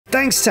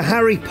Thanks to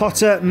Harry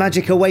Potter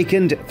Magic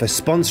Awakened for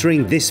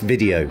sponsoring this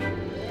video.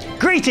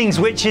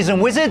 Greetings witches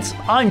and wizards,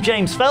 I'm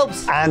James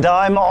Phelps. And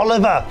I'm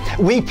Oliver.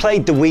 We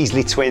played the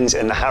Weasley Twins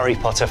in the Harry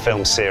Potter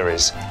film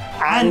series.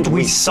 And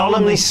we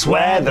solemnly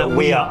swear that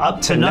we are up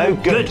to no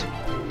good.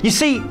 You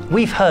see,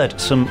 we've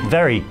heard some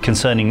very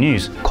concerning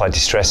news. Quite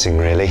distressing,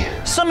 really.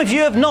 Some of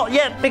you have not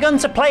yet begun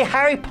to play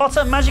Harry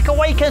Potter Magic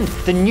Awakened,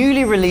 the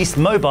newly released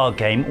mobile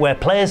game where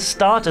players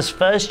start as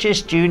first-year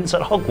students at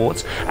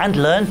Hogwarts and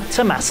learn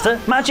to master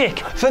magic.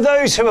 For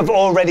those who have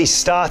already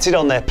started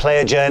on their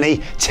player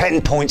journey, 10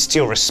 points to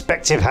your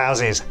respective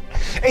houses.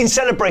 In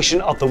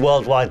celebration of the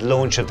worldwide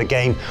launch of the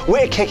game,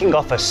 we're kicking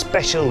off a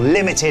special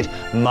limited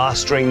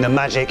Mastering the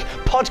Magic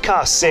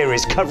podcast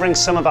series covering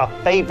some of our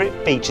favourite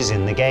features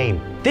in the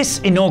game. This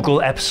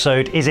inaugural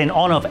episode is in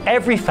honour of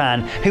every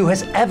fan who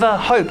has ever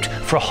hoped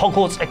for a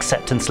Hogwarts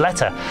acceptance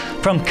letter.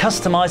 From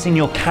customising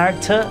your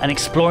character and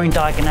exploring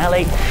Diagon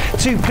Alley,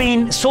 to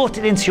being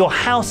sorted into your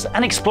house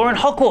and exploring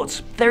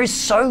Hogwarts. There is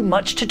so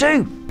much to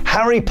do.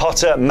 Harry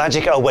Potter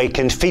Magic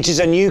Awakened features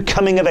a new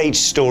coming-of-age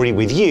story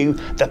with you,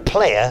 the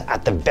player,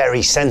 at the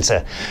very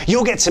centre.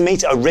 You'll get to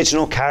meet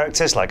original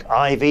characters like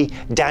Ivy,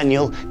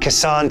 Daniel,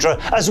 Cassandra,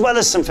 as well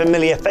as some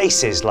familiar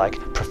faces like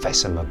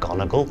Professor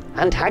McGonagall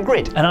and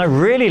Hagrid. And I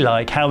really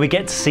like how we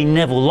get to see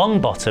Neville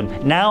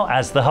Longbottom now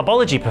as the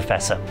Herbology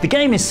Professor. The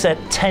game is set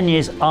 10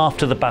 years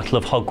after the Battle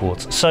of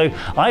Hogwarts, so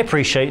I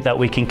appreciate that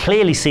we can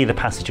clearly see the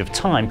passage of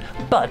time,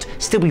 but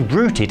still be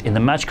rooted in the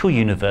magical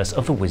universe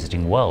of the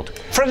wizarding world.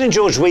 Fred and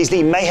George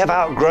Weasley may have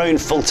outgrown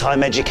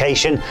full-time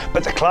education,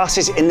 but the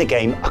classes in the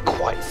game are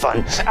quite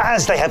fun,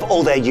 as they have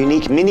all their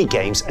unique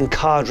mini-games and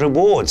card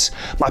rewards.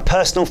 My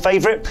personal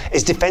favourite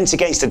is Defence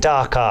Against the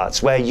Dark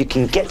Arts, where you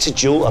can get to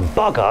duel a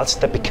boggart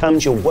that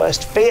becomes your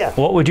worst fear.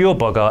 What would your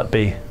boggart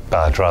be?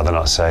 I'd rather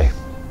not say.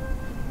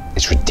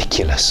 It's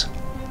ridiculous.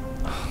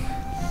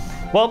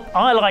 Well,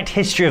 I liked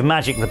History of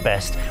Magic the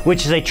best,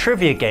 which is a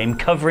trivia game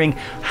covering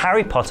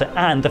Harry Potter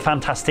and the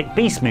Fantastic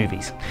Beasts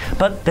movies.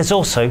 But there's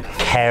also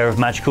Care of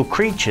Magical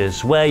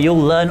Creatures, where you'll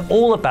learn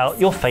all about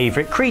your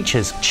favourite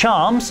creatures.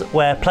 Charms,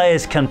 where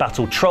players can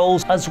battle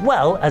trolls, as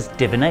well as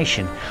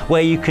Divination,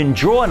 where you can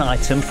draw an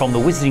item from the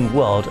wizarding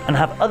world and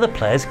have other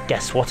players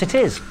guess what it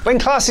is. When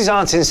classes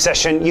aren't in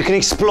session, you can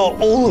explore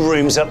all the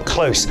rooms up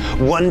close,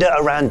 wander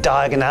around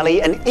Diagon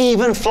Alley, and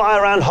even fly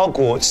around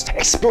Hogwarts.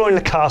 Exploring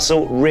the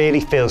castle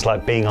really feels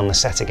like being on the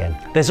set again.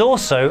 There's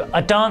also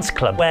a dance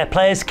club where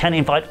players can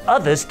invite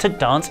others to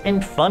dance in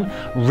fun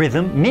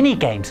rhythm mini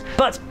games.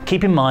 But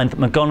keep in mind that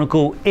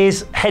McGonagall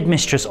is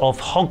headmistress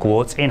of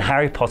Hogwarts in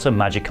Harry Potter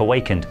Magic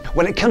Awakened.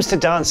 When it comes to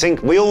dancing,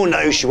 we all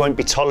know she won't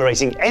be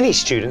tolerating any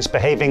students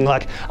behaving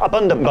like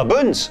abundant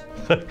baboons.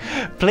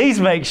 Please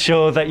make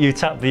sure that you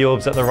tap the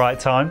orbs at the right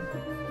time.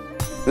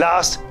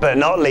 Last but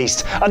not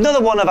least, another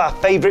one of our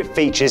favourite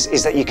features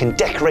is that you can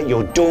decorate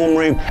your dorm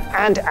room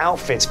and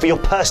outfits for your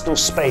personal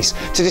space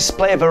to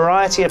display a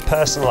variety of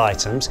personal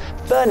items,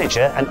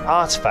 furniture and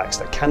artefacts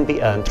that can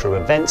be earned through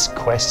events,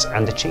 quests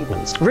and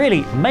achievements.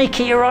 Really, make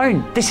it your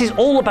own. This is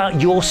all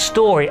about your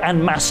story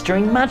and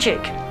mastering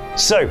magic.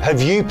 So,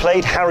 have you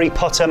played Harry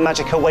Potter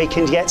Magic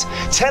Awakened yet?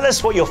 Tell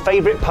us what your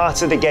favourite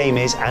part of the game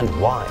is and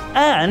why.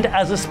 And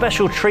as a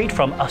special treat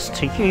from us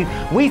to you,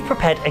 we've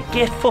prepared a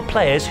gift for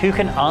players who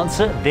can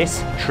answer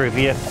this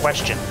trivia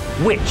question.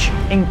 Which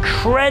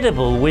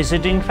incredible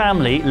wizarding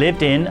family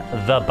lived in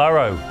the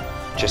Burrow?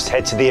 Just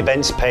head to the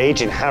events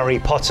page in Harry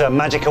Potter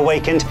Magic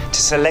Awakened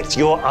to select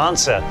your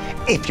answer.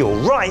 If you're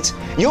right,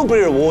 you'll be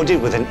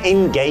rewarded with an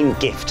in-game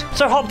gift.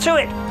 So hop to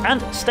it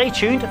and stay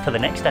tuned for the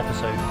next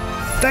episode.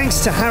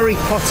 Thanks to Harry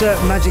Potter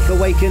Magic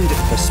Awakened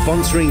for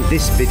sponsoring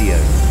this video.